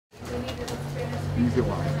use it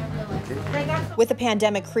wisely. Okay? With the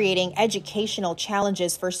pandemic creating educational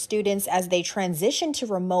challenges for students as they transition to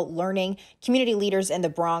remote learning, community leaders in the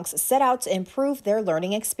Bronx set out to improve their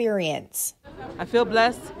learning experience. I feel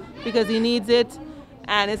blessed because he needs it,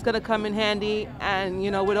 and it's going to come in handy. And,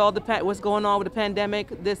 you know, with all the what's going on with the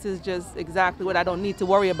pandemic, this is just exactly what I don't need to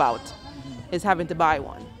worry about, is having to buy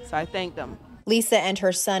one. So I thank them. Lisa and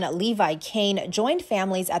her son, Levi Caines, joined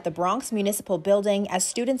families at the Bronx Municipal Building as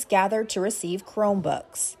students gathered to receive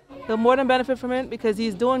Chromebooks. He'll more than benefit from it because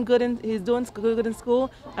he's doing good in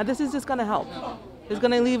school, and this is just going to help. It's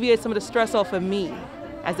going to alleviate some of the stress off of me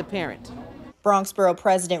as a parent. Bronx Borough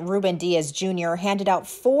President Ruben Diaz Jr. handed out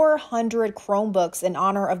 400 Chromebooks in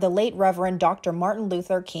honor of the late Reverend Dr. Martin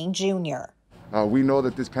Luther King Jr. We know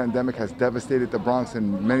that this pandemic has devastated the Bronx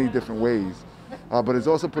in many different ways, but it's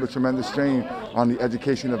also put a tremendous strain on the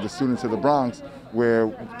education of the students of the Bronx,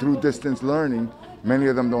 where through distance learning, many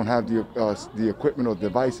of them don't have the equipment or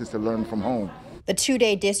devices to learn from home. The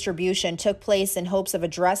two-day distribution took place in hopes of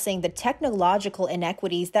addressing the technological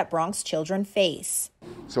inequities that Bronx children face.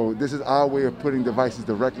 So this is our way of putting devices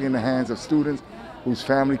directly in the hands of students whose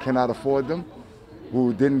family cannot afford them,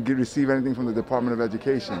 who didn't receive anything from the Department of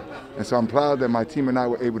Education. And so I'm proud that my team and I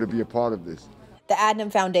were able to be a part of this. The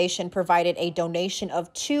Adnam Foundation provided a donation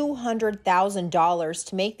of $200,000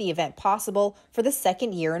 to make the event possible for the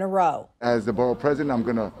second year in a row. As the borough president, I'm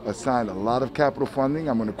going to assign a lot of capital funding.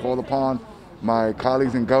 I'm going to call upon my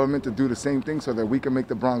colleagues in government to do the same thing so that we can make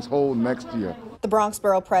the Bronx whole next year. The Bronx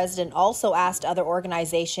Borough President also asked other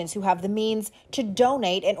organizations who have the means to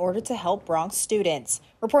donate in order to help Bronx students.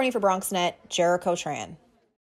 Reporting for BronxNet, Jericho Tran.